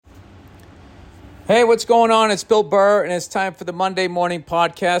Hey, what's going on? It's Bill Burr, and it's time for the Monday morning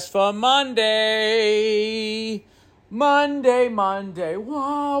podcast for Monday. Monday.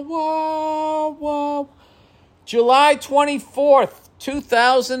 Whoa, whoa, whoa. July 24th,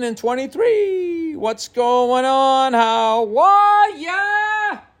 2023. What's going on? How are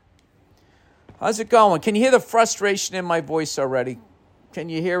ya? How's it going? Can you hear the frustration in my voice already? Can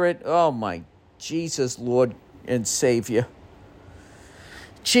you hear it? Oh, my Jesus, Lord and Savior.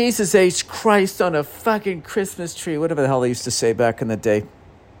 Jesus H. Christ on a fucking Christmas tree. Whatever the hell they used to say back in the day.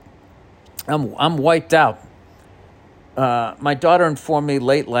 I'm wiped out. My daughter informed me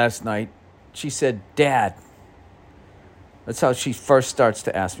late last night. She said, Dad. That's how she first starts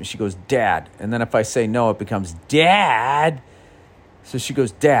to ask me. She goes, Dad. And then if I say no, it becomes Dad. So she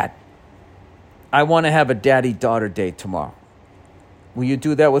goes, Dad, I want to have a daddy-daughter date tomorrow. Will you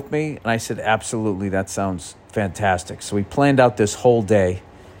do that with me? And I said, absolutely. That sounds fantastic. So we planned out this whole day.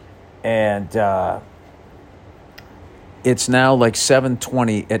 And it's now like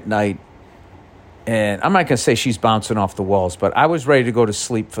 7:20 at night. And I'm not going to say she's bouncing off the walls, but I was ready to go to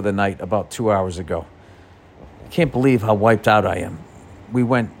sleep for the night about 2 hours ago. I can't believe how wiped out I am. We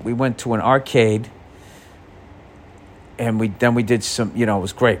went to an arcade, and we did some, it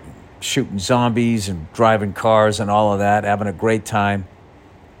was great. Shooting zombies and driving cars and all of that, having a great time.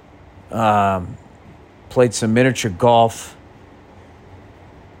 Played some miniature golf.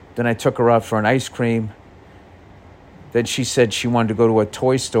 Then I took her out for an ice cream. Then she said she wanted to go to a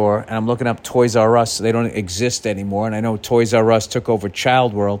toy store, and I'm looking up Toys R Us. They don't exist anymore, and I know Toys R Us took over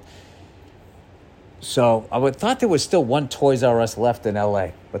Child World. So I thought there was still one Toys R Us left in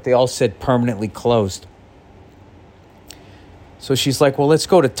L.A., but they all said permanently closed. So she's like, well, let's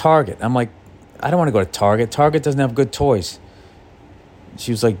go to Target. I'm like, I don't want to go to Target. Target doesn't have good toys.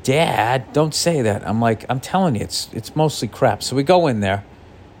 She was like, Dad, don't say that. I'm like, I'm telling you, it's mostly crap. So we go in there.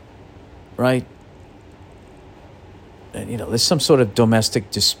 Right? And, there's some sort of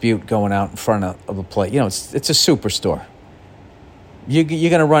domestic dispute going out in front of a place. It's a superstore. You're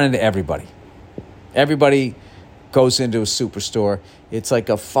going to run into everybody. Everybody goes into a superstore. It's like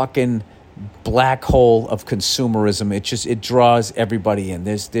a fucking black hole of consumerism. It draws everybody in.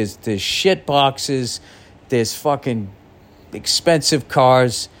 There's shit boxes. There's fucking expensive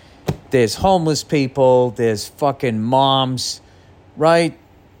cars. There's homeless people. There's fucking moms. Right?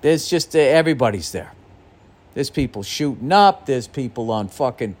 There's just everybody's there. There's people shooting up. There's people on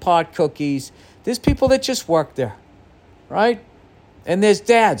fucking pot cookies. There's people that just work there, right? And there's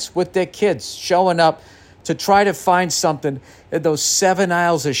dads with their kids showing up to try to find something in those 7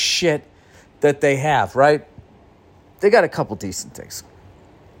 aisles of shit that they have, right? They got a couple decent things.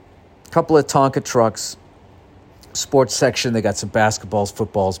 A couple of Tonka trucks. Sports section, they got some basketballs,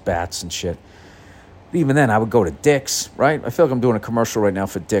 footballs, bats, and shit. Even then, I would go to Dick's, right? I feel like I'm doing a commercial right now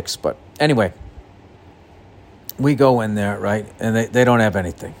for Dick's. But anyway, we go in there, right? And they don't have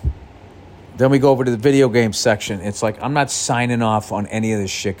anything. Then we go over to the video game section. It's like, I'm not signing off on any of this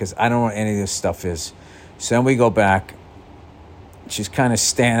shit because I don't know what any of this stuff is. So then we go back. She's kind of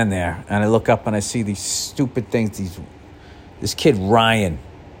standing there. And I look up and I see these stupid things. This kid, Ryan's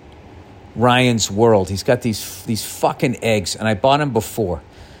World. He's got these fucking eggs. And I bought them before.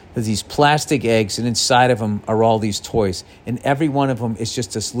 There's these plastic eggs, and inside of them are all these toys. And every one of them is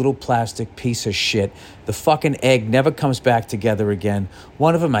just this little plastic piece of shit. The fucking egg never comes back together again.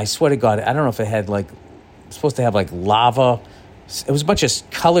 One of them, I swear to God, I don't know if it had supposed to have lava. It was a bunch of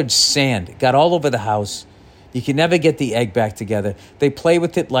colored sand. It got all over the house. You can never get the egg back together. They play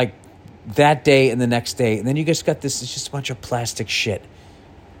with it that day and the next day. And then you just got this, it's just a bunch of plastic shit.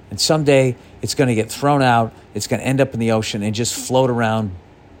 And someday it's going to get thrown out. It's going to end up in the ocean and just float around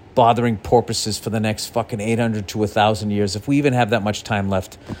bothering porpoises for the next fucking 800 to 1,000 years, if we even have that much time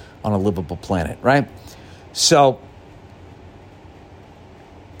left on a livable planet, right? So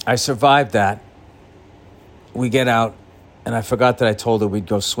I survived that. We get out, and I forgot that I told her we'd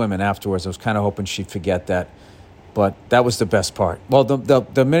go swimming afterwards. I was kind of hoping she'd forget that, but that was the best part. Well,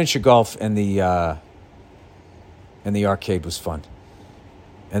 the miniature golf and the arcade was fun.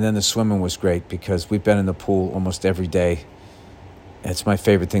 And then the swimming was great because we've been in the pool almost every day. It's my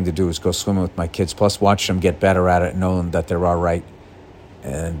favorite thing to do is go swimming with my kids, plus watch them get better at it and knowing that they're all right.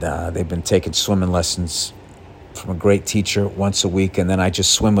 And they've been taking swimming lessons from a great teacher once a week, and then I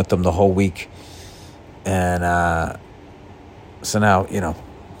just swim with them the whole week. And so now,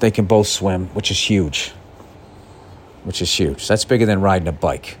 they can both swim, which is huge. That's bigger than riding a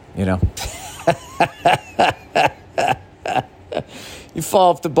bike, You fall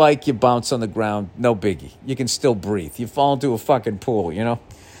off the bike, you bounce on the ground, no biggie. You can still breathe. You fall into a fucking pool,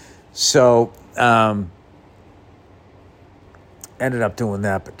 So, ended up doing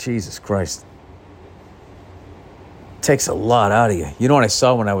that, but Jesus Christ. Takes a lot out of you. You know what I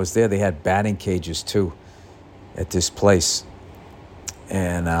saw when I was there? They had batting cages too at this place.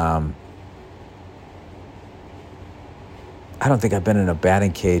 And I don't think I've been in a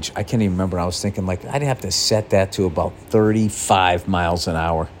batting cage. I can't even remember. I was thinking like I'd have to set that to about 35 miles an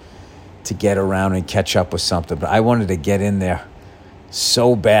hour to get around and catch up with something. But I wanted to get in there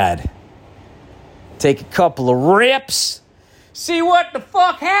so bad. Take a couple of rips. See what the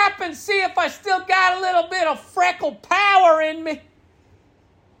fuck happens. See if I still got a little bit of freckle power in me.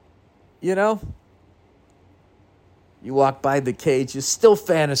 You know? You walk by the cage, you're still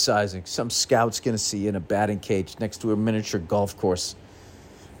fantasizing. Some scout's going to see you in a batting cage next to a miniature golf course.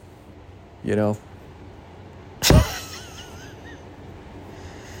 You know?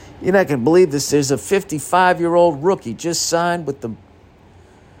 You're not going to believe this. There's a 55-year-old rookie just signed with the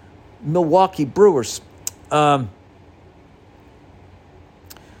Milwaukee Brewers.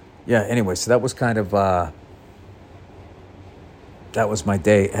 Yeah, anyway, so that was kind of, that was my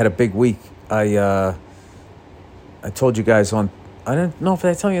day. I had a big week. I told you guys I don't know if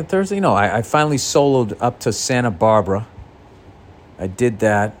I tell you on Thursday. No, I finally soloed up to Santa Barbara. I did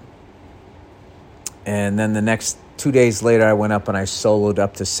that. And then the next 2 days later, I went up and I soloed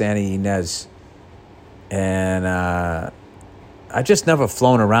up to Santa Ynez. And I just never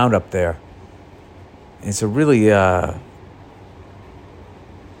flown around up there. It's a really,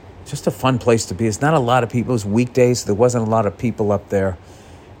 just a fun place to be. It's not a lot of people. It was weekdays. There wasn't a lot of people up there.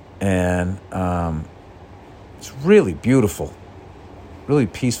 And it's really beautiful, really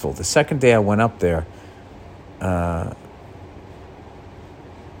peaceful. The second day I went up there, I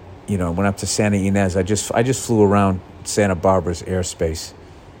went up to Santa Ynez. I just flew around Santa Barbara's airspace.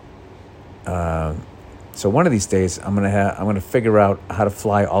 So one of these days I'm gonna figure out how to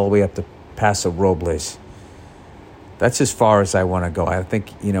fly all the way up to Paso Robles. That's as far as I want to go. I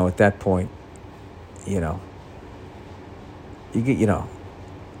think at that point, you get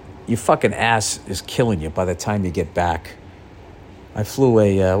your fucking ass is killing you by the time you get back. I flew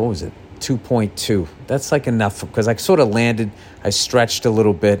a 2.2. That's like enough because I sort of landed. I stretched a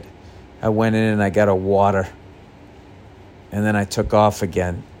little bit. I went in and I got a water. And then I took off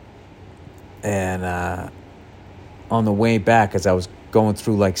again. And on the way back, as I was going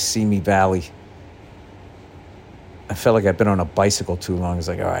through like Simi Valley, I felt like I'd been on a bicycle too long. I was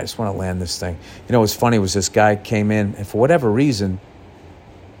like, all right, I just want to land this thing. What's funny was this guy came in, and for whatever reason,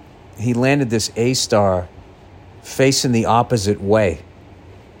 he landed this A-Star facing the opposite way,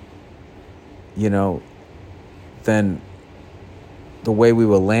 than the way we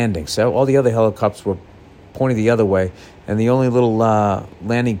were landing. So all the other helicopters were pointing the other way, and the only little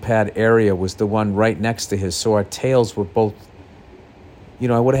landing pad area was the one right next to his. So our tails were both,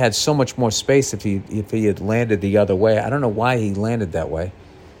 I would have had so much more space if he had landed the other way. I don't know why he landed that way.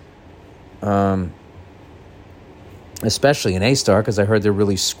 Especially an A-Star, because I heard they're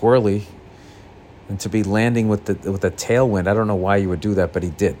really squirrely, and to be landing with the tailwind, I don't know why you would do that, but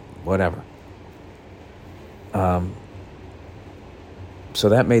he did. Whatever. So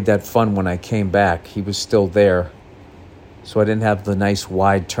that made that fun when I came back. He was still there, so I didn't have the nice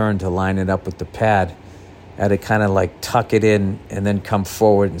wide turn to line it up with the pad. I had to kind of like tuck it in and then come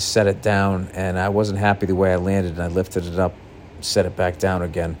forward and set it down, and I wasn't happy the way I landed, and I lifted it up, set it back down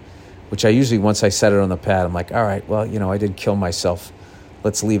again, which I usually, once I set it on the pad, I'm like, all right, well, I didn't kill myself.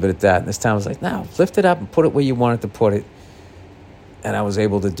 Let's leave it at that. And this time I was like, no, lift it up and put it where you wanted to put it. And I was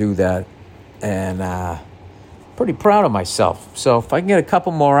able to do that, and pretty proud of myself. So if I can get a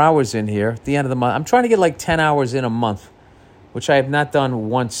couple more hours in here at the end of the month, I'm trying to get like 10 hours in a month, which I have not done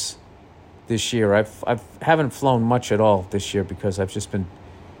once this year. I haven't flown much at all this year because I've just been,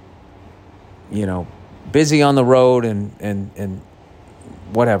 busy on the road and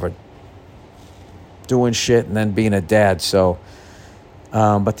whatever, doing shit and then being a dad. So,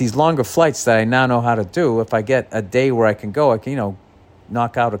 but these longer flights that I now know how to do, if I get a day where I can go, I can,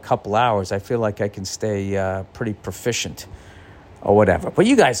 knock out a couple hours. I feel like I can stay pretty proficient or whatever. But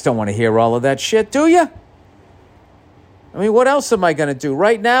you guys don't want to hear all of that shit, do you? I mean, what else am I going to do?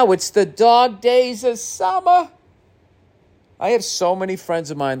 Right now, it's the dog days of summer. I have so many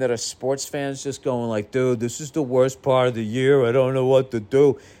friends of mine that are sports fans just going like, dude, this is the worst part of the year. I don't know what to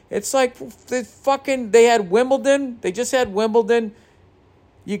do. It's like they had Wimbledon. They just had Wimbledon.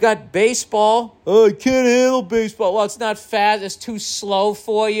 You got baseball. Oh, I can't handle baseball. Well, it's not fast. It's too slow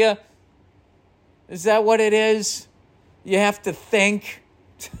for you. Is that what it is? You have to think.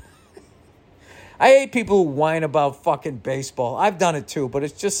 I hate people who whine about fucking baseball. I've done it too, but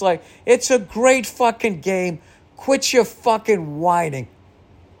it's just like, it's a great fucking game. Quit your fucking whining.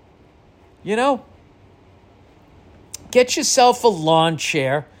 Get yourself a lawn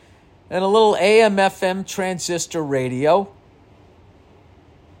chair and a little AM/FM transistor radio.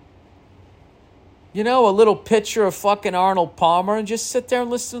 You know, a little picture of fucking Arnold Palmer, and just sit there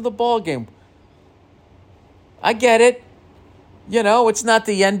and listen to the ball game. I get it. You know, it's not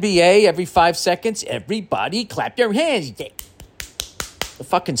the NBA every 5 seconds. Everybody clap your hands. The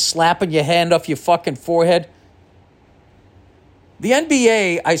fucking slapping your hand off your fucking forehead. The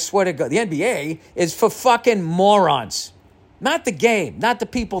NBA, I swear to God, the NBA is for fucking morons. Not the game, not the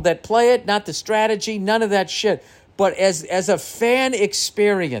people that play it, not the strategy, none of that shit. But as a fan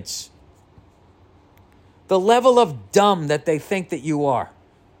experience, the level of dumb that they think that you are,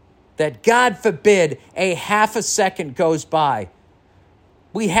 that God forbid a half a second goes by.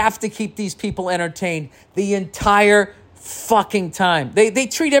 We have to keep these people entertained the entire fucking time. They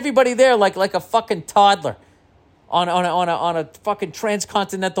treat everybody there like a fucking toddler on a fucking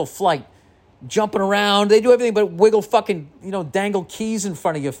transcontinental flight, jumping around. They do everything but wiggle fucking, dangle keys in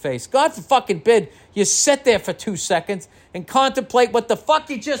front of your face. God fucking forbid you sit there for 2 seconds and contemplate what the fuck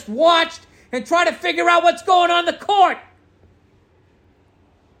you just watched and try to figure out what's going on the court.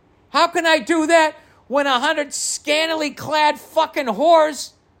 How can I do that when 100 scantily clad fucking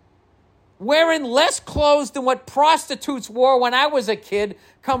whores wearing less clothes than what prostitutes wore when I was a kid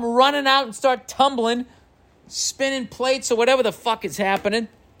come running out and start tumbling, spinning plates or whatever the fuck is happening?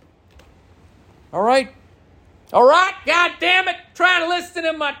 All right? God damn it. Try to listen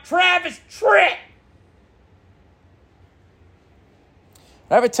to my Travis Tritt.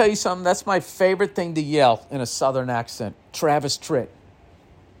 I ever tell you something? That's my favorite thing to yell in a southern accent. Travis Tritt.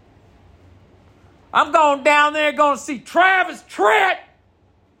 I'm going down there going to see Travis Tritt.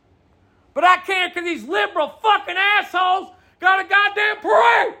 But I can't because these liberal fucking assholes got a goddamn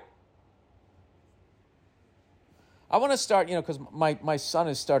parade. I want to start, because my son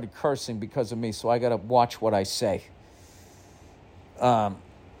has started cursing because of me, so I got to watch what I say. I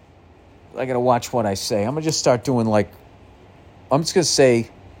got to watch what I say. I'm going to just start doing I'm just going to say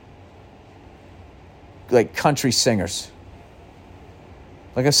country singers.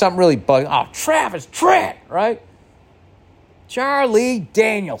 If something really bugs, Travis Tritt, right? Charlie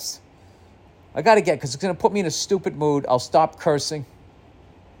Daniels. I got to because it's going to put me in a stupid mood. I'll stop cursing.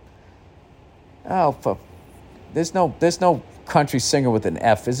 There's no country singer with an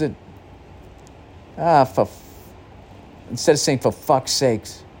F, is it? Instead of saying for fuck's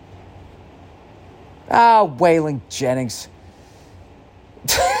sakes. Waylon Jennings.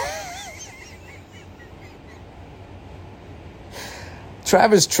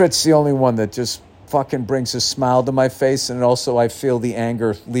 Travis Tritt's the only one that just fucking brings a smile to my face, and also I feel the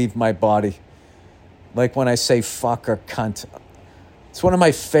anger leave my body. Like when I say fuck or cunt. It's one of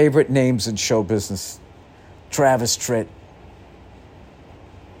my favorite names in show business. Travis Tritt.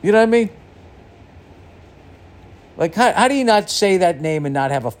 You know what I mean? How do you not say that name and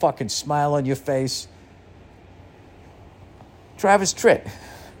not have a fucking smile on your face? Travis Tritt.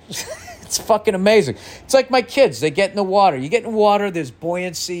 It's fucking amazing. It's like my kids. They get in the water. You get in water, there's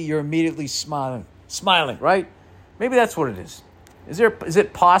buoyancy, you're immediately smiling, right? Maybe that's what it is. Is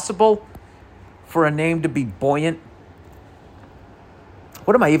it possible for a name to be buoyant?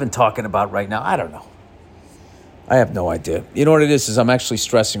 What am I even talking about right now? I don't know. I have no idea. You know what it is I'm actually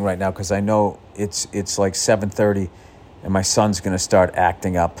stressing right now because I know it's like 7:30 and my son's going to start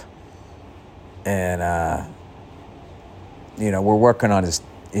acting up. And, we're working on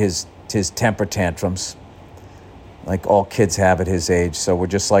his temper tantrums like all kids have at his age. So we're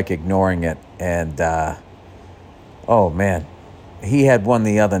just ignoring it. And, oh man, he had one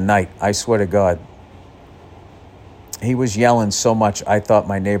the other night. I swear to God, he was yelling so much. I thought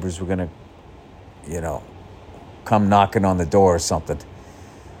my neighbors were going to, come knocking on the door or something.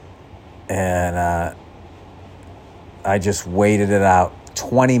 And, I just waited it out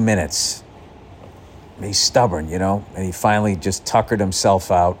 20 minutes. He's stubborn, and he finally just tuckered himself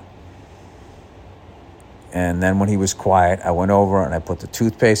out. And then when he was quiet, I went over and I put the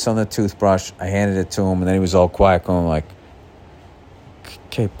toothpaste on the toothbrush. I handed it to him, and then he was all quiet, going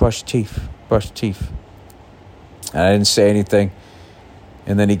okay, brush teeth. And I didn't say anything.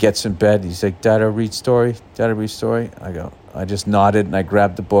 And then he gets in bed. He's like, Dad, I read story. I just nodded, and I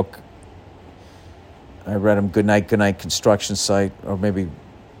grabbed the book. I read him Good Night Construction Site, or maybe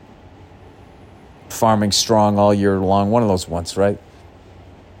Farming Strong All Year Long, one of those ones, right?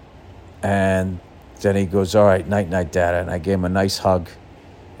 And then he goes, all right, night, Dad. And I gave him a nice hug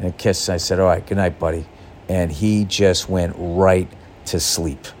and a kiss. I said, all right, good night, buddy. And he just went right to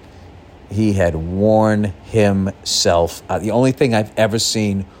sleep. He had worn himself out. The only thing I've ever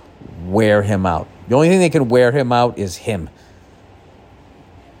seen wear him out. The only thing that can wear him out is him.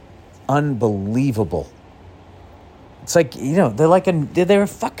 Unbelievable. It's like, they're a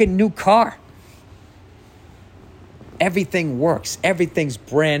fucking new car. Everything works. Everything's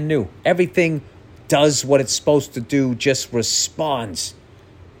brand new. Everything does what it's supposed to do, just responds.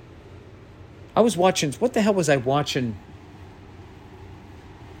 I was watching, what the hell was I watching?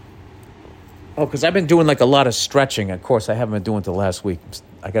 Oh, because I've been doing like a lot of stretching. Of course, I haven't been doing it the last week.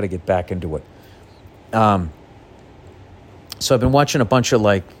 I got to get back into it. So I've been watching a bunch of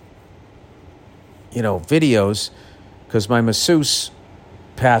videos because my masseuse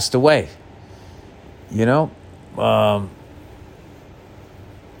passed away, and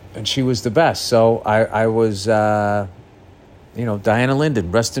she was the best. So I was, Diana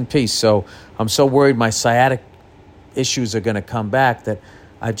Linden, rest in peace. So I'm so worried my sciatic issues are going to come back that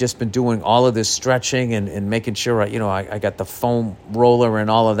I've just been doing all of this stretching and making sure I got the foam roller and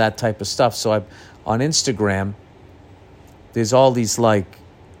all of that type of stuff. So on Instagram, there's all these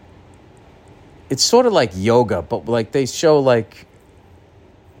it's sort of like yoga, but they show I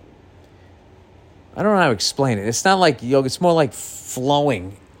don't know how to explain it. It's not like yoga. It's more like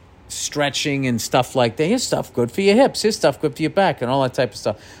flowing, stretching and stuff like that. Here's stuff good for your hips. Here's stuff good for your back and all that type of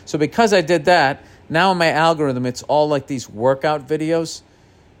stuff. So because I did that, now in my algorithm, it's all like these workout videos.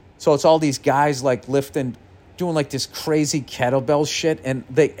 So it's all these guys lifting, doing this crazy kettlebell shit. And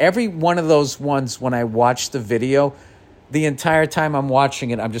every one of those ones, when I watch the video, the entire time I'm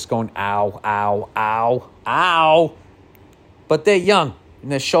watching it, I'm just going, ow, ow, ow, ow. But they're young,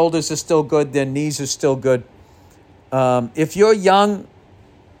 and their shoulders are still good. Their knees are still good. If you're young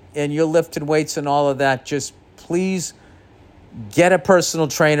and you're lifting weights and all of that, just please get a personal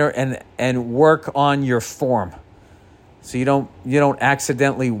trainer and work on your form. So you don't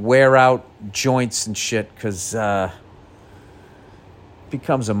accidentally wear out joints and shit, because it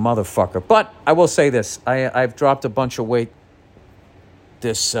becomes a motherfucker. But I will say this: I've dropped a bunch of weight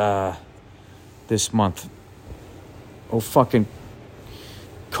this month. Oh, fucking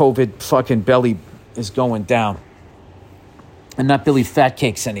COVID fucking belly is going down, and not Billy Fat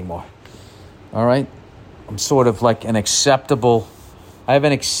Cakes anymore. All right, I'm sort of I have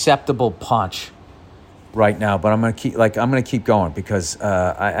an acceptable paunch right now, but I'm gonna keep going because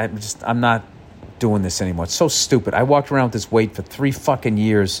I'm not doing this anymore. It's so stupid. I walked around with this weight for 3 fucking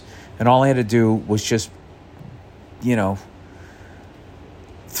years, and all I had to do was just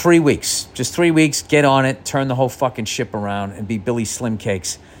 3 weeks, just 3 weeks, get on it, turn the whole fucking ship around, and be Billy Slim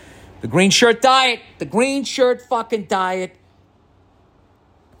Cakes. The green shirt diet fucking diet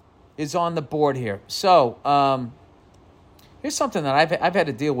is on the board here. So here's something that I've had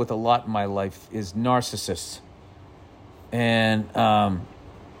to deal with a lot in my life is narcissists. And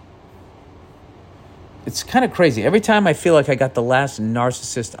it's kind of crazy. Every time I feel like I got the last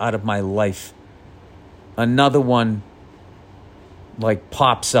narcissist out of my life, another one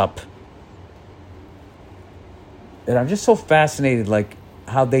pops up. And I'm just so fascinated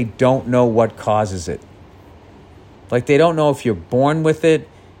how they don't know what causes it. They don't know if you're born with it.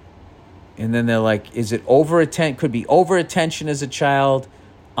 And then they're is it could be over attention as a child,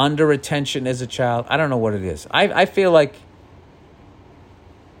 under attention as a child. I don't know what it is. I feel like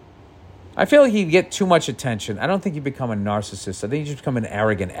you get too much attention. I don't think you become a narcissist. I think you just become an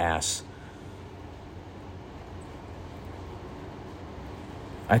arrogant ass.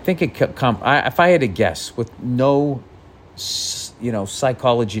 I think it could come. If I had to guess, with no,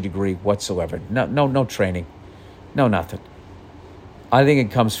 psychology degree whatsoever, no training, no nothing. I think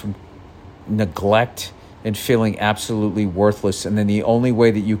it comes from neglect and feeling absolutely worthless, and then the only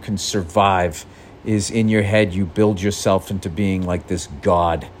way that you can survive is in your head. You build yourself into being this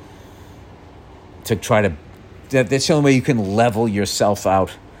god. To try to, that's the only way you can level yourself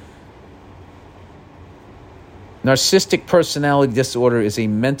out. Narcissistic personality disorder is a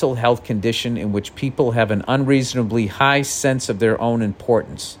mental health condition in which people have an unreasonably high sense of their own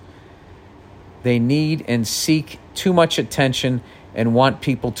importance. They need and seek too much attention and want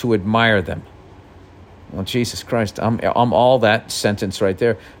people to admire them. Well, Jesus Christ, I'm all that sentence right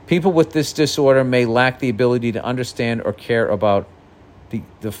there. People with this disorder may lack the ability to understand or care about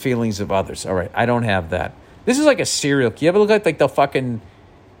the feelings of others. All right, I don't have that. This is like a serial. You ever look at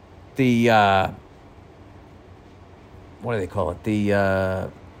what do they call it?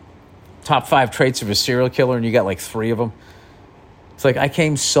 The top 5 traits of a serial killer, and you got 3 of them. It's I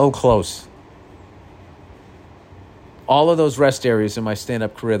came so close. All of those rest areas in my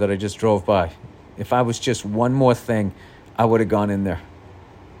stand-up career that I just drove by, if I was just one more thing, I would have gone in there.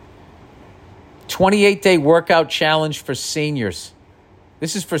 28-day workout challenge for seniors.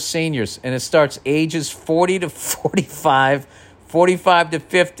 This is for seniors, and it starts ages 40 to 45, 45 to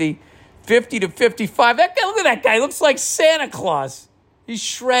 50, 50 to 55. Look at that guy. He looks like Santa Claus. He's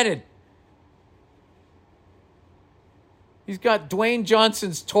shredded. He's got Dwayne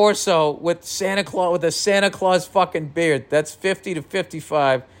Johnson's torso with Santa Claus with a Santa Claus fucking beard. That's 50 to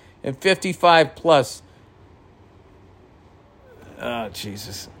 55 and 55 plus. Oh,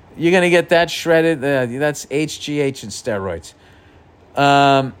 Jesus. You're going to get that shredded? That's HGH and steroids.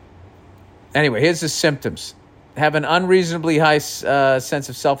 Anyway, here's the symptoms. Have an unreasonably high sense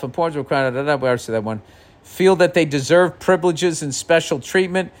of self-importance. We already said that one. Feel that they deserve privileges and special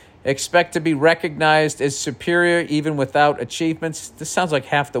treatment. Expect to be recognized as superior even without achievements. This sounds like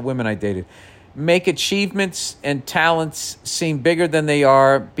half the women I dated. Make achievements and talents seem bigger than they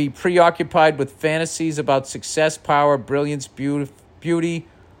are. Be preoccupied with fantasies about success, power, brilliance, beauty,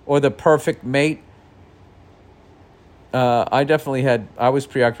 or the perfect mate. I was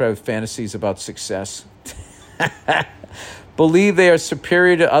preoccupied with fantasies about success. Believe they are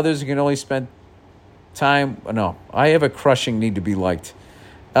superior to others and can only spend time. No, I have a crushing need to be liked.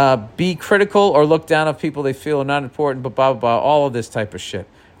 Be critical or look down on people they feel are not important, but blah, blah, blah, all of this type of shit.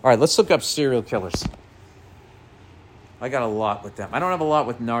 All right, let's look up serial killers. I got a lot with them. I don't have a lot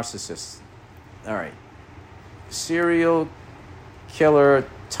with narcissists. All right. Serial killer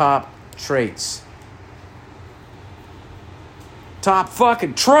top traits. Top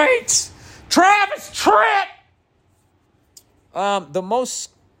fucking traits! Travis Tritt! The most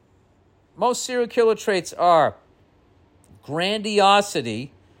serial killer traits are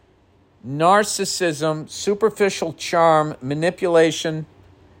grandiosity, narcissism, superficial charm, manipulation,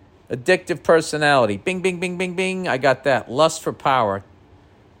 addictive personality. Bing, bing, bing, bing, bing. I got that. Lust for power.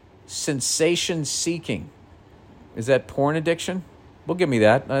 Sensation seeking. Is that porn addiction? Well, give me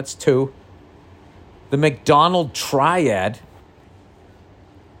that. That's 2. The McDonald triad.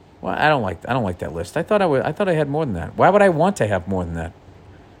 Well, I don't like that list. I thought I had more than that. Why would I want to have more than that?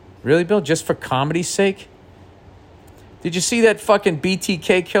 Really, Bill? Just for comedy's sake? Did you see that fucking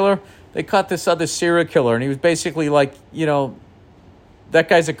BTK killer? They caught this other serial killer, and he was basically like, that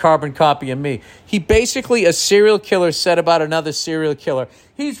guy's a carbon copy of me. He basically, a serial killer said about another serial killer,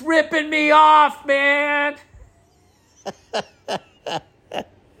 he's ripping me off, man.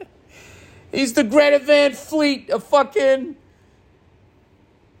 He's the Greta Van Fleet of fucking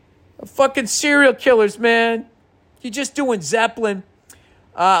serial killers, man. You're just doing Zeppelin.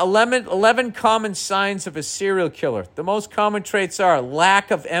 11 common signs of a serial killer. The most common traits are lack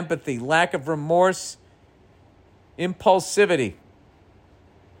of empathy, lack of remorse, impulsivity,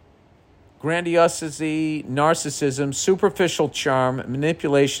 grandiosity, narcissism, superficial charm,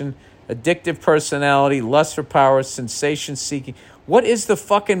 manipulation, addictive personality, lust for power, sensation seeking. What is the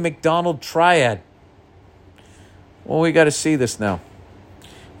fucking McDonald triad? Well, we got to see this now.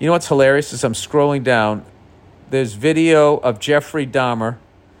 You know what's hilarious is I'm scrolling down. There's video of Jeffrey Dahmer.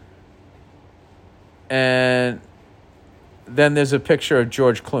 And then there's a picture of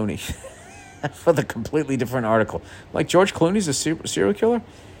George Clooney for the completely different article. Like, George Clooney's a serial killer?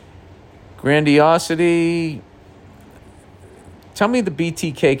 Grandiosity. Tell me the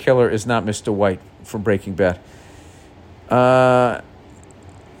BTK killer is not Mr. White from Breaking Bad.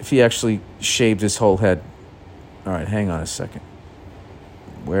 If he actually shaved his whole head. All right, hang on a second.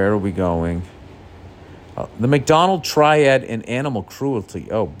 Where are we going? The McDonald triad in animal cruelty.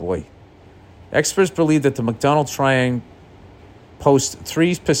 Oh, boy. Experts believe that the McDonald triad posts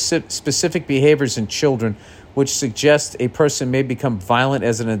 3 specific behaviors in children which suggest a person may become violent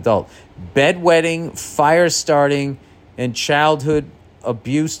as an adult. Bedwetting, fire starting, and childhood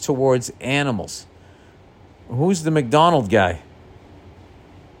abuse towards animals. Who's the McDonald guy?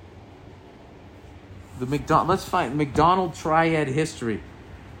 Let's find McDonald triad history.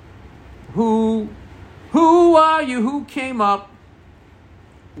 Who are you? Who came up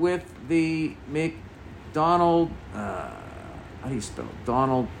with the McDonald, how do you spell it?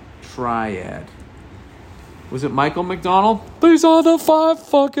 Donald triad? Was it Michael McDonald? These are the 5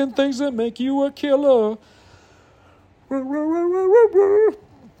 fucking things that make you a killer. I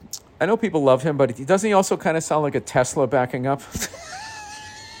know people love him, but doesn't he also kind of sound like a Tesla backing up?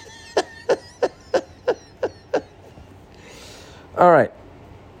 All right.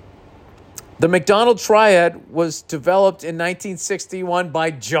 The McDonald triad was developed in 1961 by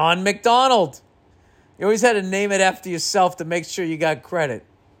John McDonald. You always had to name it after yourself to make sure you got credit.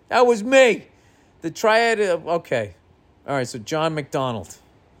 That was me. The triad, okay. All right, so John McDonald.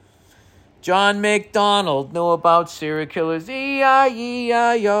 John McDonald knew about serial killers,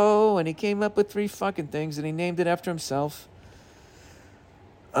 E-I-E-I-O, and he came up with 3 fucking things, and he named it after himself.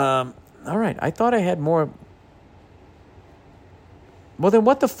 All right, I thought I had more. Well, then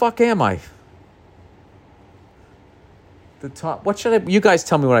what the fuck am I? What should I, you guys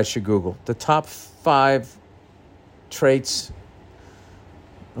tell me what I should Google. The top 5 traits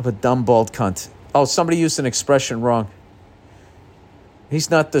of a dumb bald cunt. Oh, somebody used an expression wrong. He's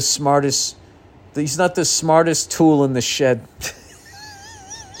not the smartest. He's not the smartest tool in the shed.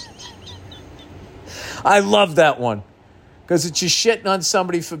 I love that one. Because it's just shitting on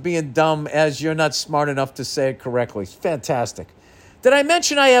somebody for being dumb as you're not smart enough to say it correctly. It's fantastic. Did I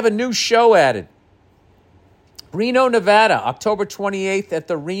mention I have a new show added? Reno, Nevada, October 28th at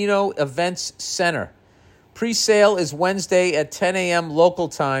the Reno Events Center. Pre-sale is Wednesday at 10 a.m. local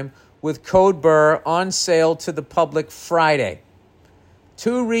time with code BURR on sale to the public Friday.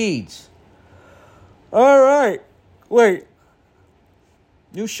 2 reads. All right. Wait.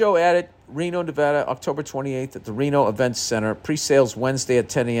 New show added. Reno, Nevada, October 28th at the Reno Events Center. Pre-sales Wednesday at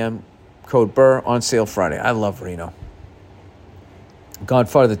 10 a.m. Code BURR on sale Friday. I love Reno.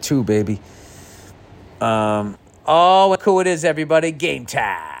 Godfather 2, baby. Oh, what cool it is, everybody. Game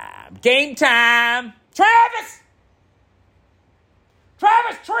time. Game time. Travis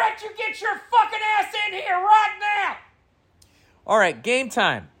Tritt, you get your fucking ass in here right now. All right, game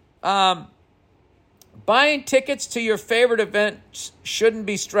time. Buying tickets to your favorite events shouldn't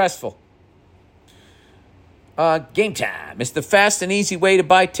be stressful. Game time. It's the fast and easy way to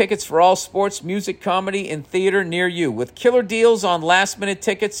buy tickets for all sports, music, comedy, and theater near you. With killer deals on last-minute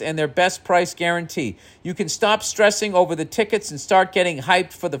tickets and their best price guarantee. You can stop stressing over the tickets and start getting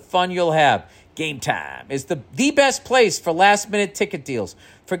hyped for the fun you'll have. Game time is the best place for last-minute ticket deals.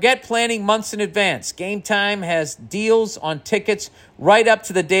 Forget planning months in advance. Game Time has deals on tickets right up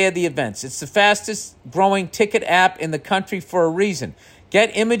to the day of the events. It's the fastest-growing ticket app in the country for a reason.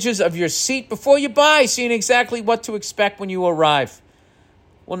 Get images of your seat before you buy, seeing exactly what to expect when you arrive.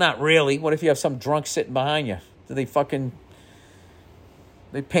 Well, not really. What if you have some drunk sitting behind you? Do they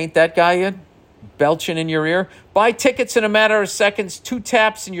paint that guy in? Belching in your ear? Buy tickets in a matter of seconds. 2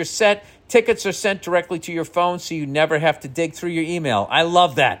 taps and you're set. Tickets are sent directly to your phone so you never have to dig through your email. I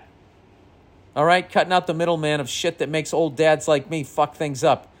love that. All right? Cutting out the middleman of shit that makes old dads like me fuck things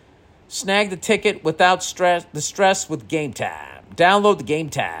up. Snag the ticket without the stress with Game Time. Download the Game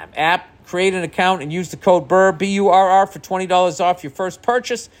Time app, create an account, and use the code BURR, B-U-R-R, for $20 off your first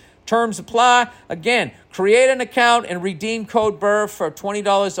purchase. Terms apply. Again, create an account and redeem code BURR for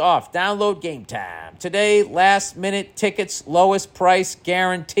 $20 off. Download Game Time. Today, last-minute tickets, lowest price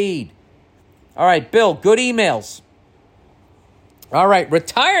guaranteed. All right, Bill, good emails. All right,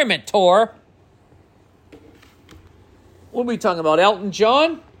 retirement tour. What are we talking about, Elton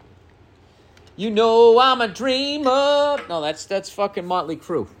John? You know I'm a dreamer. No, that's fucking Motley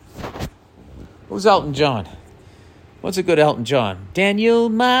Crue. Who's Elton John? What's a good Elton John? Daniel,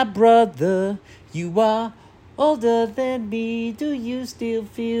 my brother, you are older than me. Do you still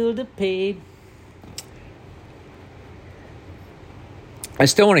feel the pain? I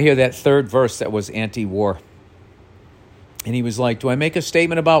still want to hear that third verse that was anti-war. And he was like, do I make a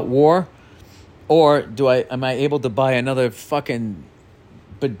statement about war? Or am I able to buy another fucking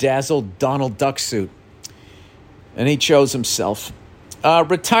bedazzled Donald Duck suit? And he chose himself.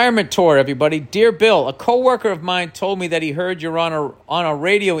 Retirement tour, everybody. Dear Bill, a coworker of mine told me that he heard you're on a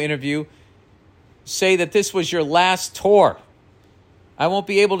radio interview say that this was your last tour. I won't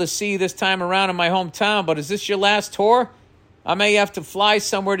be able to see you this time around in my hometown, but is this your last tour? I may have to fly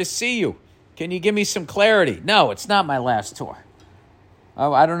somewhere to see you. Can you give me some clarity? No, it's not my last tour.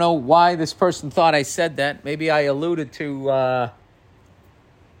 I don't know why this person thought I said that. Maybe I alluded to, I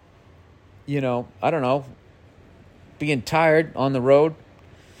don't know, being tired on the road,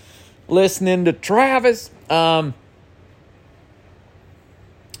 listening to Travis. I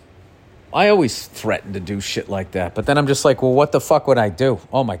always threaten to do shit like that. But then I'm just like, well, what the fuck would I do?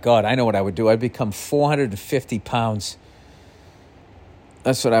 Oh, my God, I know what I would do. I'd become 450 pounds.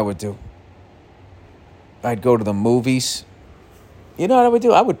 That's what I would do. I'd go to the movies. You know what I would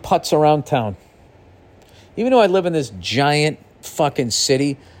do? I would putz around town. Even though I live in this giant fucking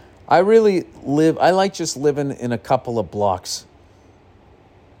city, I like just living in a couple of blocks.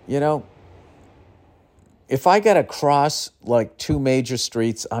 You know? If I got to cross like 2 major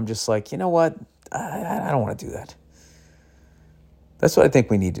streets, I'm just like, you know what? I don't want to do that. That's what I think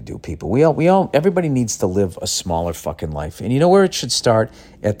we need to do, people. Everybody needs to live a smaller fucking life. And you know where it should start?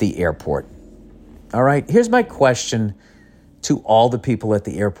 At the airport. All right? Here's my question to all the people at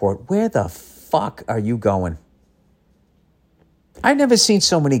the airport. Where the fuck are you going? I've never seen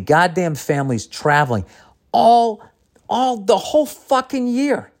so many goddamn families traveling all the whole fucking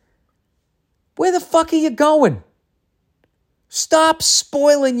year. Where the fuck are you going? Stop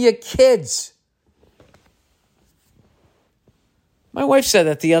spoiling your kids. My wife said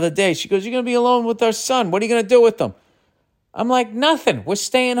that the other day. She goes, you're going to be alone with our son. What are you going to do with them? I'm like, nothing. We're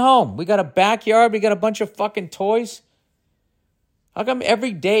staying home. We got a backyard. We got a bunch of fucking toys. How come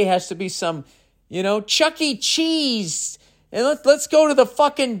every day has to be some, Chuck E. Cheese And let's go to the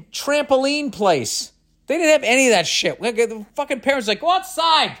fucking trampoline place. They didn't have any of that shit. The fucking parents like, go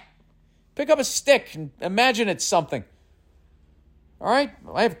outside. Pick up a stick and imagine it's something. All right?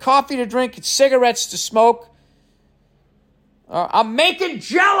 I have coffee to drink, cigarettes to smoke. I'm making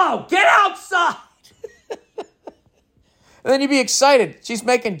Jell-O. Get outside. And then you'd be excited. She's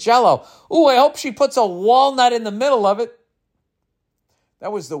making Jell-O. Ooh, I hope she puts a walnut in the middle of it.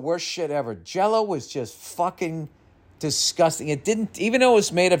 That was the worst shit ever. Jell-O was just fucking disgusting. It didn't, even though it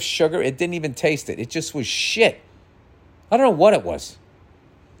was made of sugar, it didn't even taste it. It just was shit. I don't know what it was.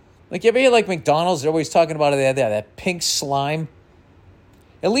 Like, you ever hear like McDonald's? They're always talking about it, that pink slime.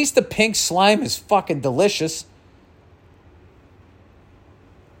 At least the pink slime is fucking delicious.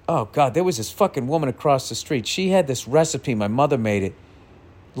 Oh, God, there was this fucking woman across the street. She had this recipe. My mother made it.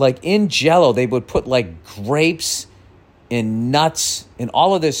 Like, in Jell-O, they would put, like, grapes and nuts and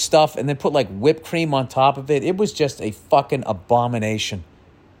all of this stuff and then put, like, whipped cream on top of it. It was just a fucking abomination.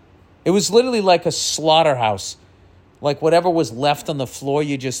 It was literally like a slaughterhouse. Like, whatever was left on the floor,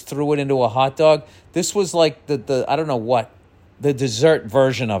 you just threw it into a hot dog. This was like the I don't know what, the dessert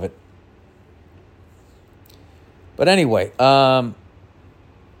version of it. But anyway, no,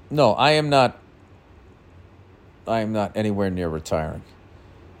 I am not anywhere near retiring.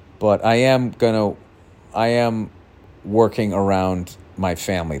 But I am working around my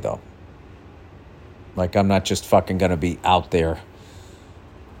family, though. Like, I'm not just fucking gonna be out there,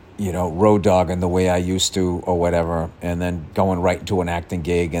 road dogging the way I used to or whatever, and then going right into an acting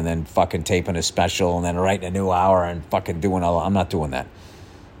gig and then fucking taping a special and then writing a new hour and fucking doing I'm not doing that.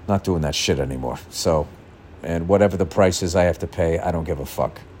 Not doing that shit anymore. So, and whatever the price is I have to pay, I don't give a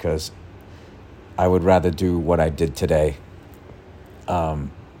fuck, because I would rather do what I did today,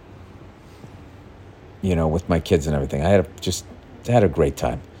 with my kids and everything. I had a great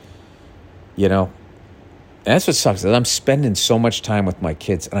time, And that's what sucks, is I'm spending so much time with my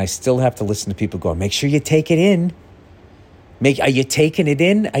kids, and I still have to listen to people go, make sure you take it in. Are you taking it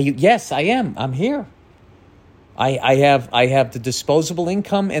in? Are you? Yes, I am. I'm here. I have the disposable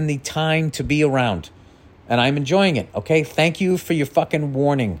income and the time to be around. And I'm enjoying it, okay? Thank you for your fucking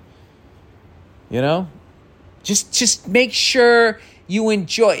warning. Just make sure you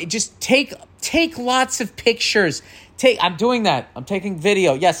enjoy. Just take lots of pictures. I'm doing that. I'm taking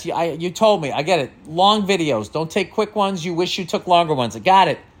video. Yes, you told me. I get it. Long videos. Don't take quick ones. You wish you took longer ones. I got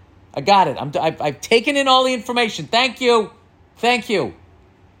it. I've taken in all the information. Thank you.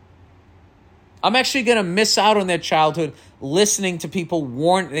 I'm actually going to miss out on their childhood listening to people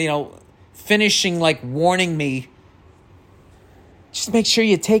finishing, like, warning me. Just make sure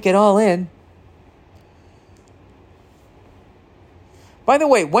you take it all in. By the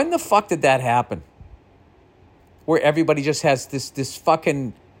way, when the fuck did that happen? Where everybody just has this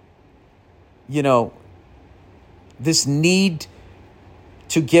fucking, this need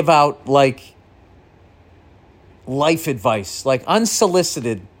to give out, like, life advice, like,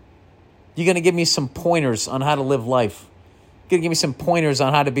 unsolicited. You're going to give me some pointers on how to live life. You're going to give me some pointers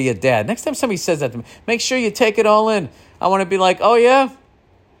on how to be a dad. Next time somebody says that to me, make sure you take it all in. I want to be like, oh, yeah?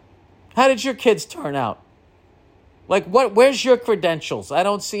 How did your kids turn out? Like, where's your credentials? I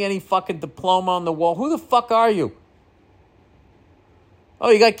don't see any fucking diploma on the wall. Who the fuck are you? Oh,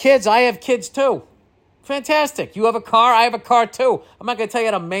 you got kids? I have kids too. Fantastic. You have a car? I have a car too. I'm not going to tell you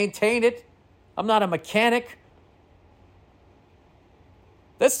how to maintain it. I'm not a mechanic.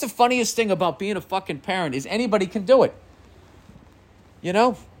 That's the funniest thing about being a fucking parent, is anybody can do it.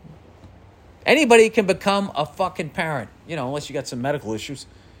 Anybody can become a fucking parent, unless you got some medical issues,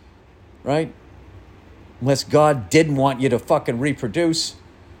 right? Unless God didn't want you to fucking reproduce.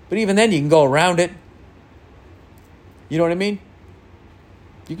 But even then, you can go around it. You know what I mean?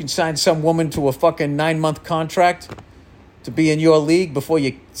 You can sign some woman to a fucking 9-month contract to be in your league before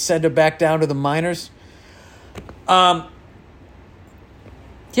you send her back down to the minors.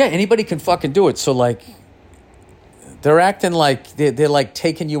 Yeah, anybody can fucking do it. So, like, they're acting like they're like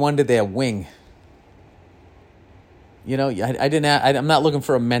taking you under their wing. I'm not looking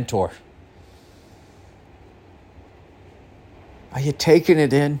for a mentor. Are you taking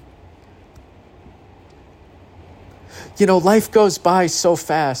it in? Life goes by so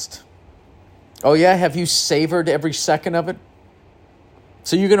fast. Oh, yeah? Have you savored every second of it?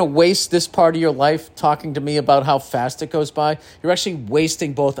 So you're going to waste this part of your life talking to me about how fast it goes by? You're actually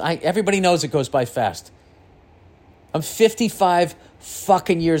wasting both. Everybody knows it goes by fast. I'm 55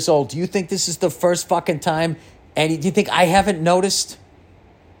 fucking years old. Do you think this is the first fucking time? And do you think I haven't noticed?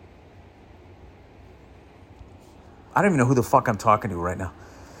 I don't even know who the fuck I'm talking to right now.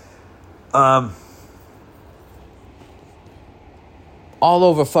 All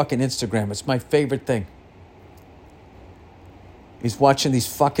over fucking Instagram. It's my favorite thing. is watching these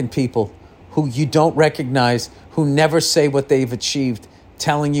fucking people who you don't recognize, who never say what they've achieved,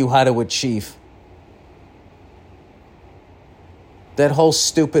 telling you how to achieve. That whole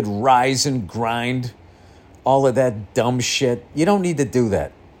stupid rise and grind, all of that dumb shit. You don't need to do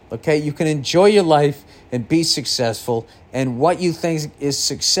that, okay? You can enjoy your life and be successful, and what you think is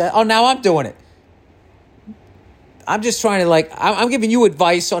success. Oh, now I'm doing it. I'm just trying to, I'm giving you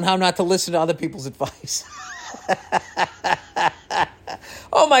advice on how not to listen to other people's advice.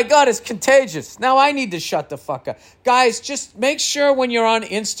 Oh my God, it's contagious. Now I need to shut the fuck up. Guys, just make sure when you're on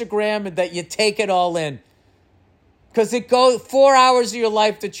Instagram that you take it all in. Because it goes 4 hours of your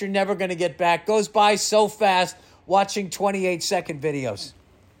life that you're never going to get back. Goes by so fast watching 28-second videos.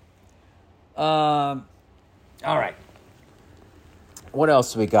 All right. What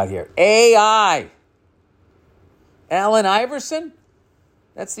else do we got here? AI. Allen Iverson?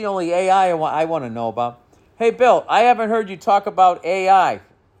 That's the only AI I want to know about. Hey, Bill, I haven't heard you talk about AI.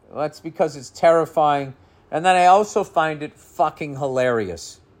 Well, that's because it's terrifying. And then I also find it fucking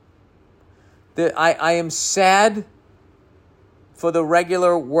hilarious. I am sad for the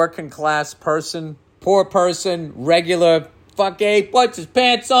regular working class person, poor person, regular fucking puts his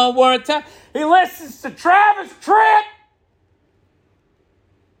pants on, wearing time. He listens to Travis Tritt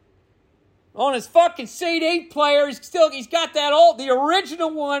on his fucking CD player. He's got that the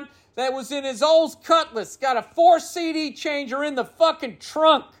original one that was in his old Cutlass. Got a 4 CD changer in the fucking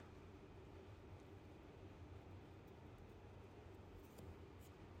trunk.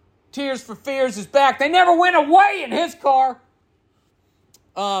 Tears for Fears is back. They never went away in his car.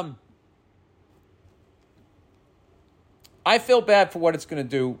 I feel bad for what it's going to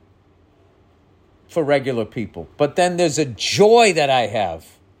do for regular people. But then there's a joy that I have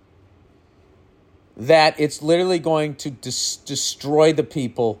that it's literally going to destroy the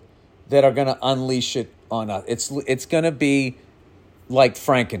people that are going to unleash it on us. It's going to be like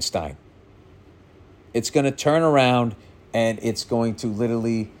Frankenstein. It's going to turn around and it's going to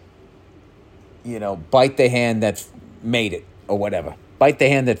literally, bite the hand that made it or whatever. Bite the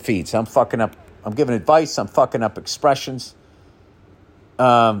hand that feeds. I'm fucking up. I'm giving advice. I'm fucking up expressions.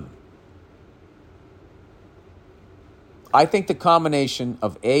 I think the combination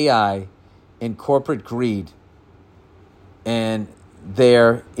of AI and corporate greed and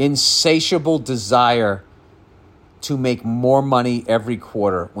their insatiable desire to make more money every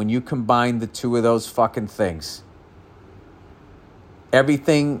quarter, when you combine the two of those fucking things,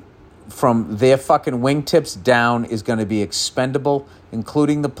 everything from their fucking wingtips down is going to be expendable,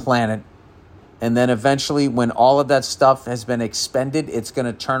 including the planet. And then eventually, when all of that stuff has been expended, it's going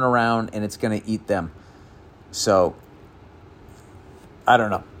to turn around and it's going to eat them. So, I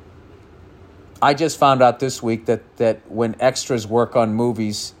don't know. I just found out this week that when extras work on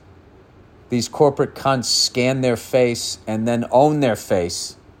movies, these corporate cunts scan their face and then own their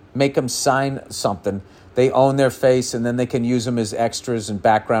face, make them sign something. They own their face, and then they can use them as extras and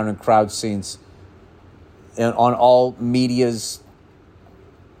background and crowd scenes and on all medias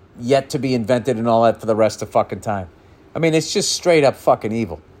yet to be invented and all that for the rest of fucking time. I mean, it's just straight up fucking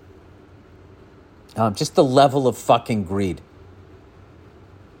evil. Just the level of fucking greed.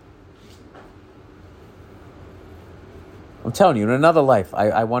 I'm telling you, in another life,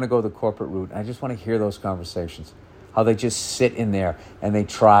 I want to go the corporate route. I just want to hear those conversations. How they just sit in there and they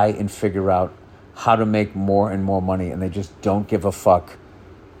try and figure out how to make more and more money, and they just don't give a fuck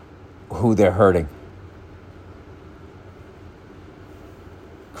who they're hurting.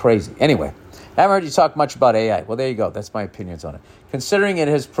 Crazy. Anyway, I haven't heard you talk much about AI. Well, there you go. That's my opinions on it. Considering it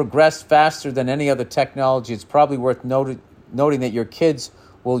has progressed faster than any other technology, it's probably worth noting that your kids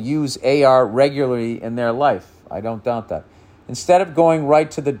will use AR regularly in their life. I don't doubt that. Instead of going right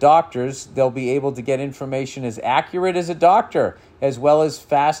to the doctors, they'll be able to get information as accurate as a doctor, as well as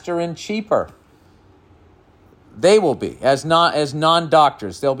faster and cheaper. They will be, as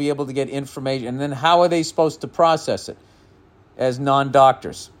non-doctors. They'll be able to get information. And then how are they supposed to process it as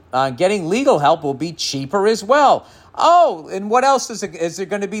non-doctors? Getting legal help will be cheaper as well. Oh, and what else is it? Is there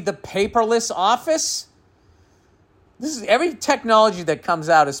going to be the paperless office? Every technology that comes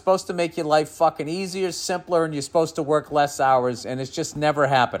out is supposed to make your life fucking easier, simpler, and you're supposed to work less hours, and it's just never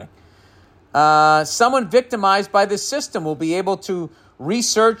happening. Someone victimized by this system will be able to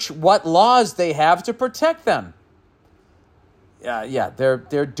research what laws they have to protect them.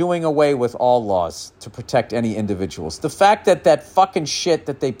 They're doing away with all laws to protect any individuals. The fact that fucking shit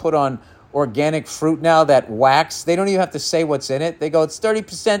that they put on organic fruit now, that wax, they don't even have to say what's in it. They go, it's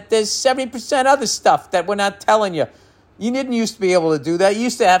 30% this, 70% other stuff that we're not telling you. You didn't used to be able to do that. You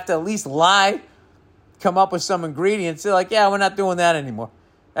used to have to at least lie, come up with some ingredients. They're like, yeah, we're not doing that anymore.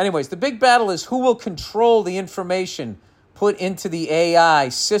 Anyways, the big battle is who will control the information put into the AI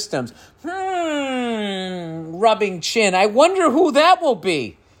systems. Rubbing chin. I wonder who that will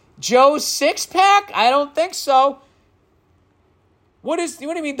be. Joe's six-pack? I don't think so. What do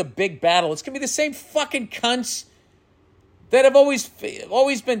you mean the big battle? It's going to be the same fucking cunts that have always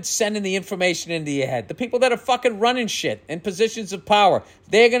been sending the information into your head. The people that are fucking running shit in positions of power.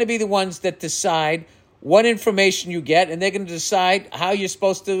 They're going to be the ones that decide what information you get, and they're going to decide how you're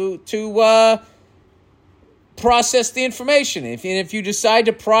supposed to process the information. If you decide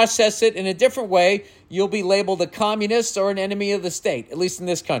to process it in a different way, you'll be labeled a communist or an enemy of the state, at least in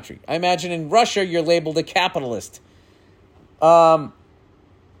this country. I imagine in Russia, you're labeled a capitalist. Or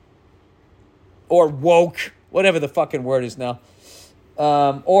woke, whatever the fucking word is now.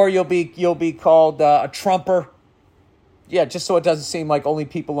 Or you'll be called a Trumper. Yeah, just so it doesn't seem like only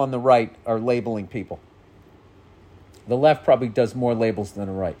people on the right are labeling people. The left probably does more labels than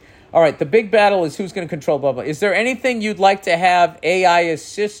the right. All right, the big battle is who's going to control blah, blah. Is there anything you'd like to have AI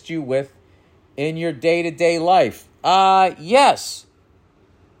assist you with in your day-to-day life? Yes.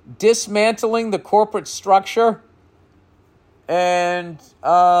 Dismantling the corporate structure and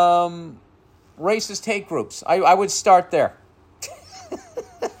racist hate groups. I would start there.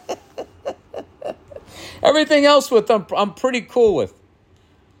 Everything else with them, I'm pretty cool with.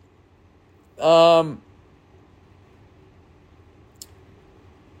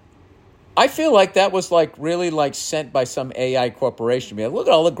 I feel like that was really sent by some AI corporation. Look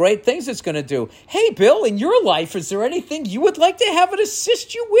at all the great things it's going to do. Hey, Bill, in your life, is there anything you would like to have it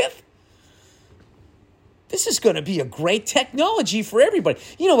assist you with? This is going to be a great technology for everybody.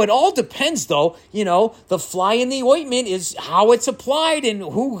 It all depends, though. The fly in the ointment is how it's applied and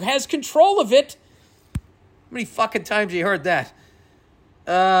who has control of it. How many fucking times you heard that?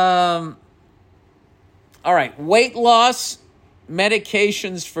 All right, weight loss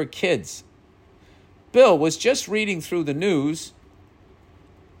medications for kids. Bill was just reading through the news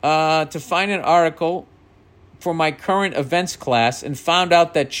to find an article for my current events class and found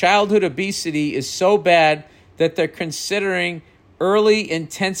out that childhood obesity is so bad that they're considering early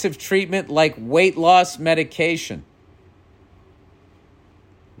intensive treatment like weight loss medication.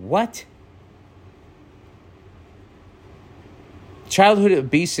 What? Childhood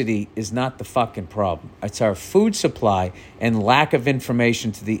obesity is not the fucking problem. It's our food supply and lack of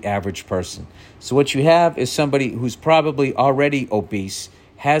information to the average person. So what you have is somebody who's probably already obese,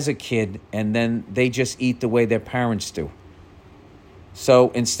 has a kid, and then they just eat the way their parents do. So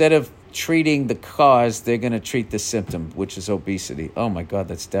instead of treating the cause, they're going to treat the symptom, which is obesity. Oh my God,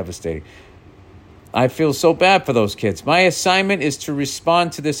 that's devastating. I feel so bad for those kids. My assignment is to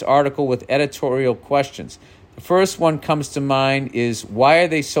respond to this article with editorial questions. The first one comes to mind is, why are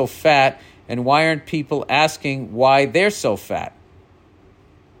they so fat, and why aren't people asking why they're so fat?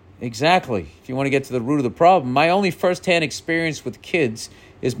 Exactly. If you want to get to the root of the problem, my only firsthand experience with kids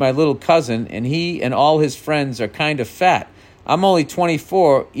is my little cousin, and he and all his friends are kind of fat. I'm only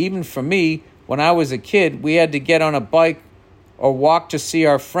 24. Even for me, when I was a kid, we had to get on a bike or walk to see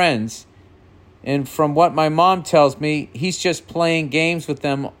our friends. And from what my mom tells me, he's just playing games with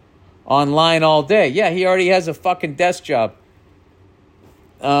them online all day. Yeah, he already has a fucking desk job.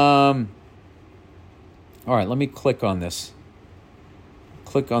 All right, let me click on this.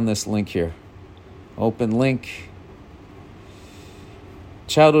 Click on this link here. Open link.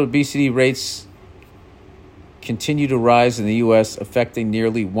 Childhood obesity rates continue to rise in the U.S., affecting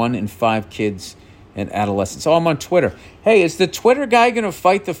nearly 1 in 5 kids and adolescents. Oh, I'm on Twitter. Hey, is the Twitter guy going to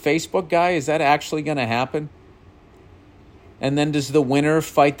fight the Facebook guy? Is that actually going to happen? And then does the winner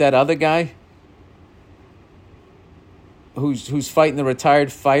fight that other guy who's fighting the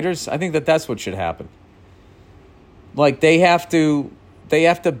retired fighters? I think that's what should happen. Like they have to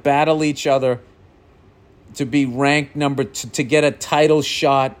battle each other to be ranked number to get a title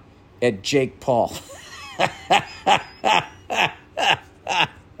shot at Jake Paul.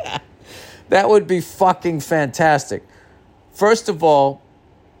 That would be fucking fantastic. First of all,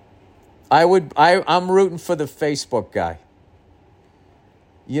 I'm rooting for the Facebook guy.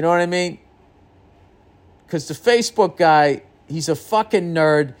 You know what I mean? Because the Facebook guy, he's a fucking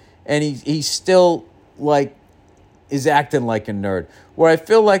nerd, and he's still is acting like a nerd. Where I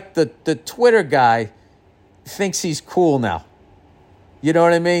feel like the Twitter guy thinks he's cool now. You know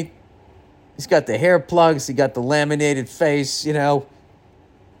what I mean? He's got the hair plugs, he got the laminated face,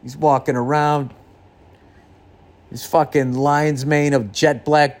 He's walking around. His fucking lion's mane of jet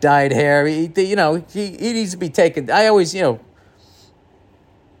black dyed hair. He needs to be taken.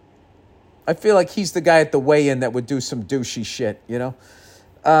 I feel like he's the guy at the weigh-in that would do some douchey shit,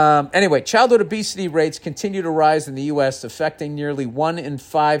 Anyway, childhood obesity rates continue to rise in the U.S., affecting nearly 1 in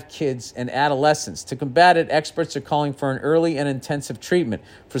 5 kids and adolescents. To combat it, experts are calling for an early and intensive treatment.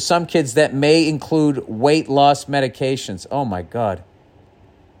 For some kids, that may include weight loss medications. Oh, my God.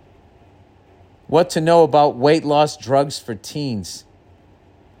 What to know about weight loss drugs for teens.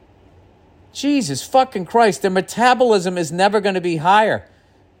 Jesus fucking Christ, their metabolism is never going to be higher.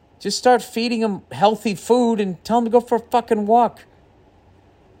 Just start feeding them healthy food and tell them to go for a fucking walk.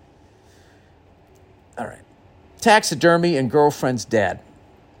 All right. Taxidermy and girlfriend's dad.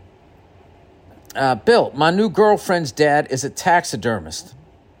 Bill, my new girlfriend's dad is a taxidermist.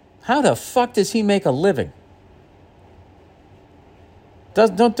 How the fuck does he make a living?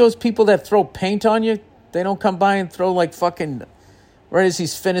 Don't those people that throw paint on you, they don't come by and throw like fucking, right as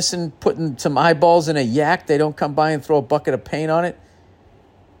he's finishing putting some eyeballs in a yak, they don't come by and throw a bucket of paint on it?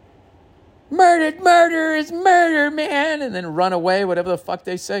 Murder is murder, man, and then run away, whatever the fuck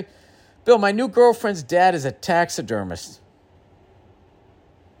they say. Bill, my new girlfriend's dad is a taxidermist.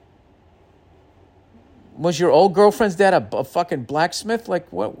 Was your old girlfriend's dad a fucking blacksmith?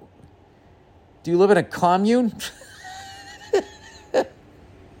 Like, what? Do you live in a commune?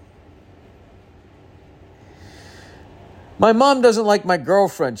 My mom doesn't like my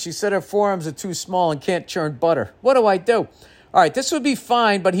girlfriend. She said her forearms are too small and can't churn butter. What do I do? All right, this would be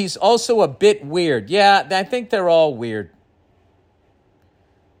fine, but he's also a bit weird. Yeah, I think they're all weird.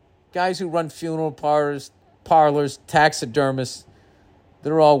 Guys who run funeral parlors, taxidermists,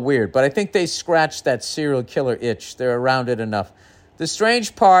 they're all weird. But I think they scratched that serial killer itch. They're around it enough. The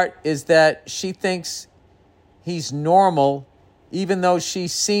strange part is that she thinks he's normal, even though she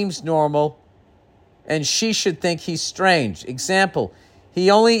seems normal, and she should think he's strange. Example,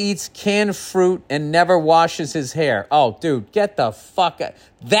 he only eats canned fruit and never washes his hair. Oh, dude, get the fuck out.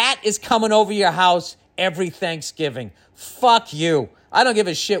 That is coming over your house every Thanksgiving. Fuck you. I don't give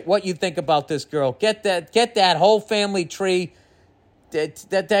a shit what you think about this girl. Get that whole family tree.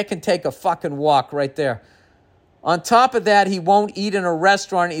 That can take a fucking walk right there. On top of that, he won't eat in a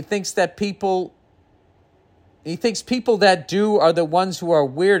restaurant. He thinks people that do are the ones who are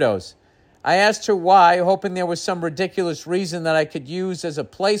weirdos. I asked her why, hoping there was some ridiculous reason that I could use as a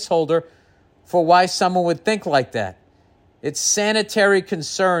placeholder for why someone would think like that. It's sanitary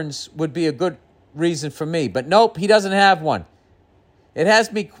concerns would be a good reason for me. But nope, he doesn't have one. It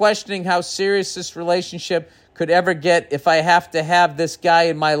has me questioning how serious this relationship could ever get if I have to have this guy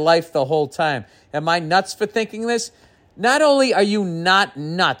in my life the whole time. Am I nuts for thinking this? Not only are you not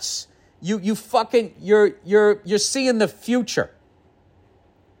nuts, you're seeing the future.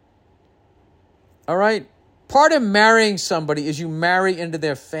 All right? Part of marrying somebody is you marry into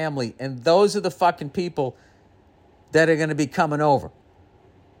their family, and those are the fucking people that are going to be coming over.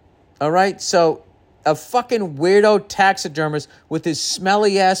 All right? So a fucking weirdo taxidermist with his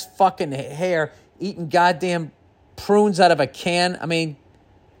smelly-ass fucking hair eating goddamn prunes out of a can. I mean,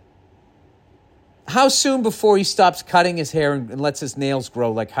 how soon before he stops cutting his hair and lets his nails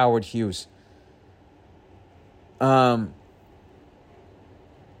grow like Howard Hughes?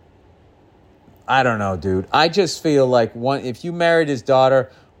 I don't know, dude. I just feel like if you married his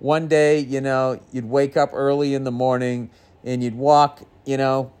daughter, one day, you'd wake up early in the morning and you'd walk,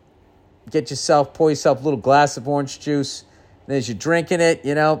 pour yourself a little glass of orange juice. And as you're drinking it,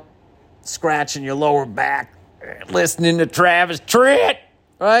 scratching your lower back, listening to Travis Tritt,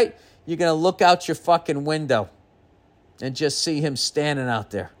 right? You're going to look out your fucking window and just see him standing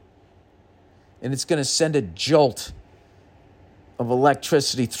out there. And it's going to send a jolt of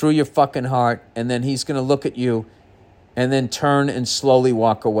electricity through your fucking heart, and then he's going to look at you and then turn and slowly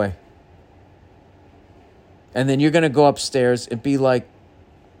walk away. And then you're going to go upstairs and be like,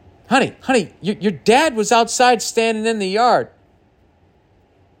 honey, your dad was outside standing in the yard.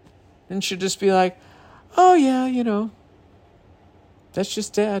 And she'll just be like, oh, yeah, that's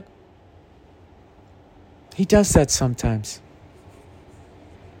just Dad. He does that sometimes.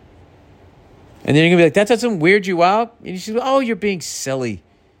 And then you're going to be like, that doesn't weird you out? And she's like, oh, you're being silly.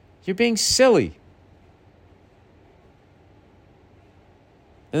 You're being silly.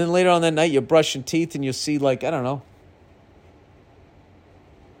 And then later on that night, you're brushing teeth and you'll see, like, I don't know.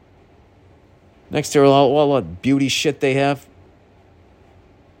 Next to all the beauty shit they have.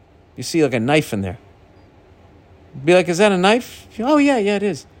 You see, like, a knife in there. Be like, is that a knife? Oh, yeah, it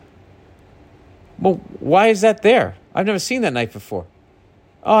is. Well, why is that there? I've never seen that knife before.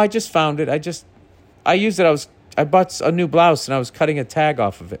 Oh, I just found it. I used it. I bought a new blouse and I was cutting a tag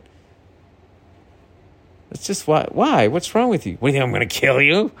off of it. It's just why? What's wrong with you? What do you think, I'm going to kill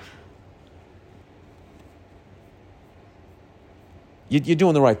you? You're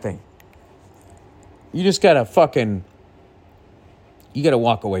doing the right thing. You just got to fucking You got to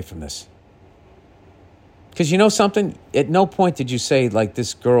walk away from this. Because you know something? At no point did you say, like,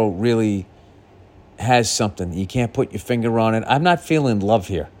 this girl really has something. You can't put your finger on it. I'm not feeling love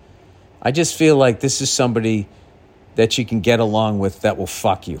here. I just feel like this is somebody that you can get along with that will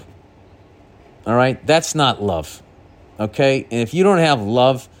fuck you. All right? That's not love. Okay? And if you don't have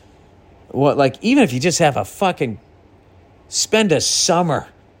love, what, like, even if you just have a fucking, spend a summer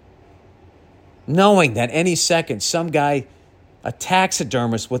knowing that any second some guy, a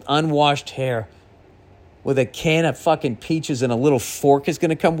taxidermist with unwashed hair, with a can of fucking peaches and a little fork is going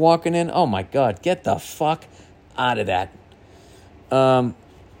to come walking in. Oh, my God. Get the fuck out of that. All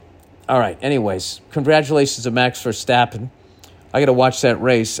right. Anyways, congratulations to Max Verstappen. I got to watch that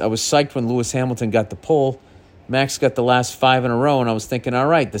race. I was psyched when Lewis Hamilton got the pole. Max got the last 5 in a row, and I was thinking, all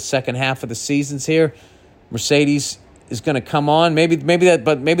right, the second half of the season's here. Mercedes is going to come on. Maybe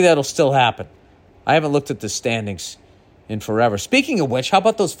that'll still happen. I haven't looked at the standings in forever. Speaking of which, how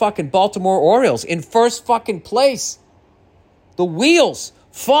about those fucking Baltimore Orioles in first fucking place? The wheels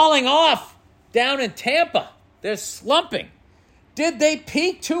falling off down in Tampa. They're slumping. Did they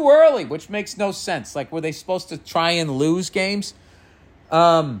peak too early? Which makes no sense. Like, were they supposed to try and lose games?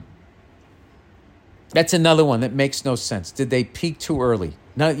 That's another one that makes no sense. Did they peak too early?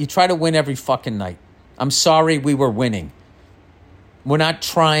 No, you try to win every fucking night. I'm sorry we were winning. We're not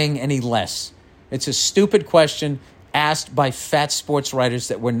trying any less. It's a stupid question asked by fat sports writers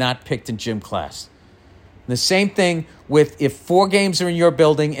that were not picked in gym class. The same thing with if 4 games are in your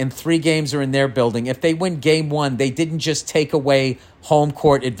building and 3 games are in their building. If they win game 1, they didn't just take away home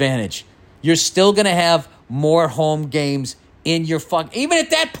court advantage. You're still going to have more home games in your even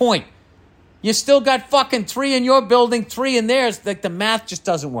at that point, you still got fucking 3 in your building, 3 in theirs. Like, the math just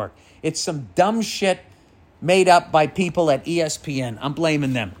doesn't work. It's some dumb shit made up by people at ESPN. I'm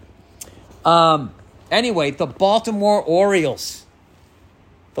blaming them. Anyway, the Baltimore Orioles.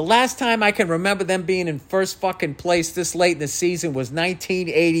 The last time I can remember them being in first fucking place this late in the season was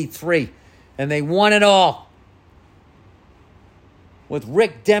 1983. And they won it all. With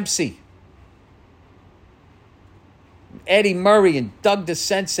Rick Dempsey, Eddie Murray, and Doug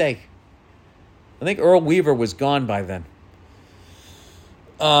DeCinces. I think Earl Weaver was gone by then.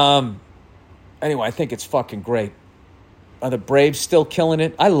 Anyway, I think it's fucking great. Are the Braves still killing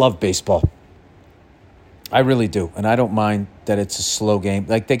it? I love baseball. I really do. And I don't mind that it's a slow game.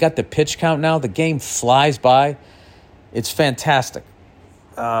 Like, they got the pitch count now. The game flies by. It's fantastic.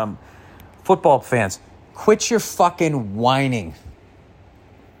 Football fans, quit your fucking whining.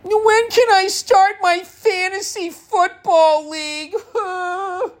 When can I start my fantasy football league?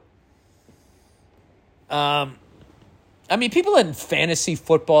 I mean, people in fantasy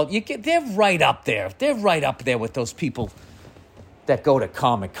football, they're right up there. They're right up there with those people that go to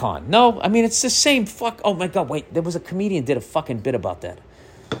Comic-Con. No, I mean, it's the same oh my God, wait, there was a comedian did a fucking bit about that.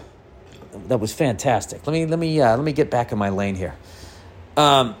 That was fantastic. Let me get back in my lane here.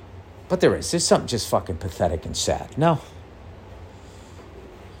 But there's something just fucking pathetic and sad. No.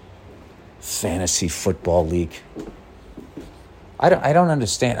 Fantasy football league. I don't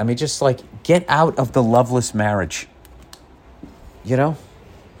understand. I mean, just like, get out of the loveless marriage. You know?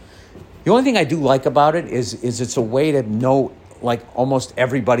 The only thing I do like about it is it's a way to know, like, almost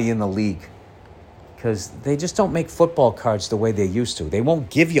everybody in the league. Because they just don't make football cards the way they used to. They won't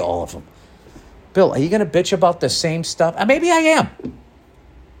give you all of them. Bill, are you going to bitch about the same stuff? Maybe I am.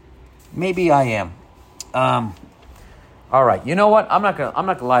 Maybe I am. All right. You know what? I'm not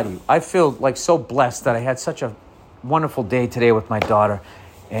gonna lie to you. I feel like so blessed that I had such a wonderful day today with my daughter.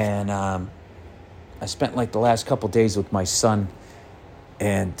 And I spent like the last couple days with my son.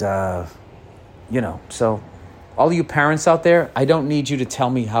 And, so all you parents out there, I don't need you to tell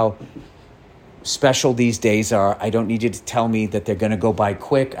me how special these days are. I don't need you to tell me that they're going to go by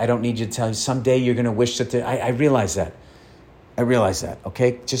quick. I don't need you to tell me someday you're going to wish that I realize that. I realize that,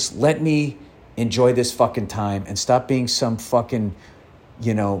 okay? Just let me enjoy this fucking time and stop being some fucking,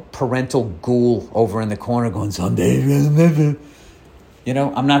 parental ghoul over in the corner going, someday.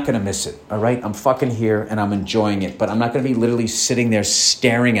 I'm not going to miss it, all right? I'm fucking here and I'm enjoying it, but I'm not going to be literally sitting there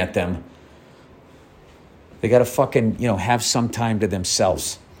staring at them. They got to fucking, have some time to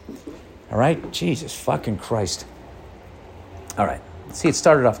themselves. All right? Jesus fucking Christ. All right. See, it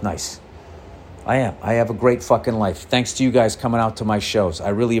started off nice. I am. I have a great fucking life. Thanks to you guys coming out to my shows. I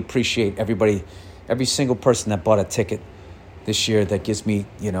really appreciate everybody, every single person that bought a ticket this year that gives me,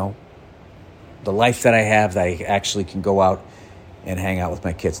 the life that I have, that I actually can go out and hang out with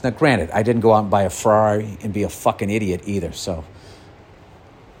my kids. Now, granted, I didn't go out and buy a Ferrari and be a fucking idiot either, so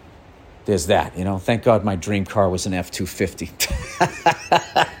there's that, Thank God my dream car was an F-250.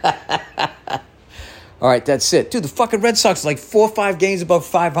 All right, that's it. Dude, the fucking Red Sox are like 4 or 5 games above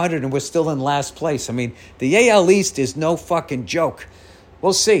 500, and we're still in last place. I mean, the AL East is no fucking joke.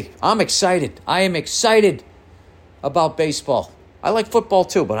 We'll see. I'm excited. I am excited about baseball. I like football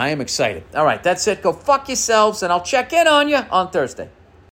too, but I am excited. All right, that's it. Go fuck yourselves, and I'll check in on you on Thursday.